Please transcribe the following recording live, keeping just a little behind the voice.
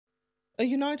A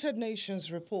United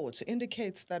Nations report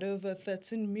indicates that over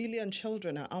 13 million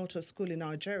children are out of school in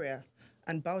Nigeria,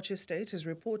 and Bauchi State is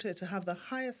reported to have the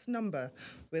highest number,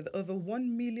 with over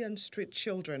 1 million street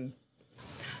children.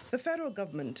 The federal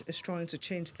government is trying to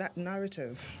change that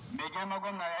narrative.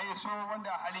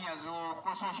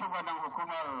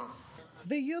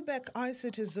 The UBEC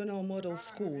ICT Zonal Model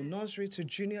School, nursery to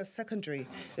junior secondary,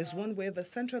 is one way the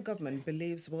central government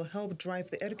believes will help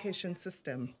drive the education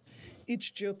system.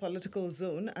 Each geopolitical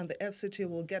zone and the FCT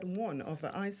will get one of the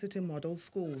ICT model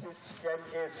schools.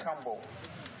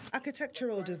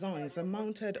 Architectural designs are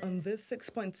mounted on this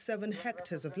 6.7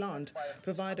 hectares of land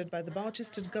provided by the Bauchi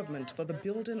State government for the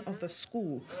building of the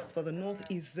school for the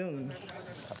Northeast Zone.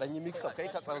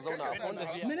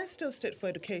 Minister of State for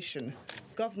Education,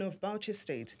 Governor of Bauchi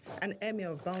State, and Emir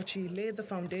of Bauchi laid the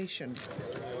foundation.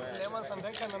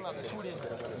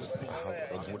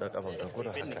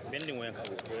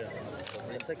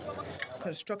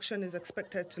 Construction is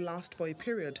expected to last for a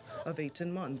period of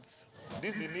 18 months.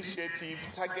 This initiative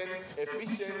targets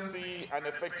efficiency and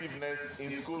effectiveness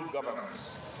in school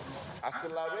governance,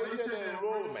 accelerated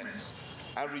enrollment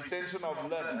and retention of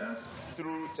learners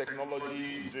through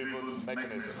technology-driven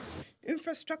mechanisms.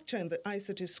 Infrastructure in the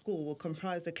ICT school will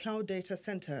comprise a cloud data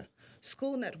center,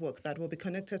 school network that will be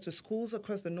connected to schools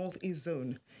across the Northeast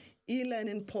Zone,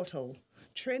 e-learning portal,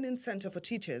 training center for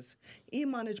teachers,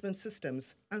 e-management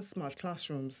systems, and smart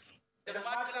classrooms. The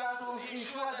smart classrooms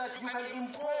ensure that you can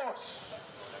import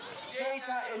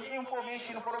data and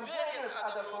information from various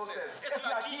other sources as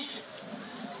you are teaching.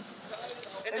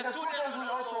 And the students will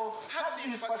also have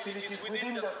these facilities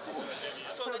within the school,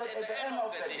 so that at the end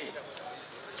of the day,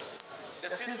 the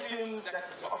system that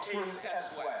obtains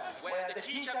elsewhere, where the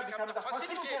teacher becomes the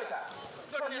facilitator,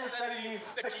 not necessarily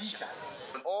the teacher.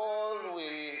 All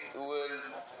we will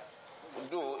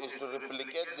do is to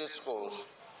replicate these schools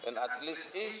in at least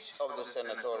each of the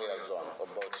senatorial zones of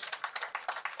Bauchi.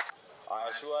 I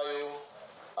assure you,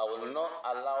 I will not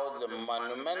allow the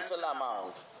monumental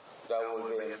amount that will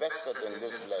be invested in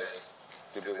this place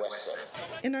to be wasted.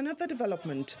 In another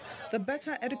development, the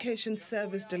Better Education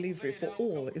Service Delivery for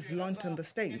All is launched in the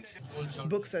state.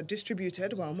 Books are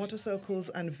distributed while motorcycles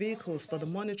and vehicles for the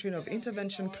monitoring of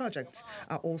intervention projects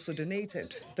are also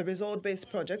donated. The result-based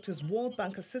project is World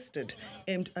Bank assisted,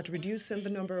 aimed at reducing the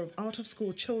number of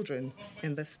out-of-school children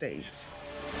in the state.